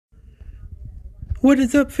What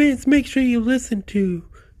is up, fans? Make sure you listen to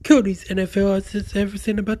Cody's NFL. It's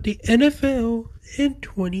everything about the NFL in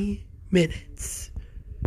 20 minutes.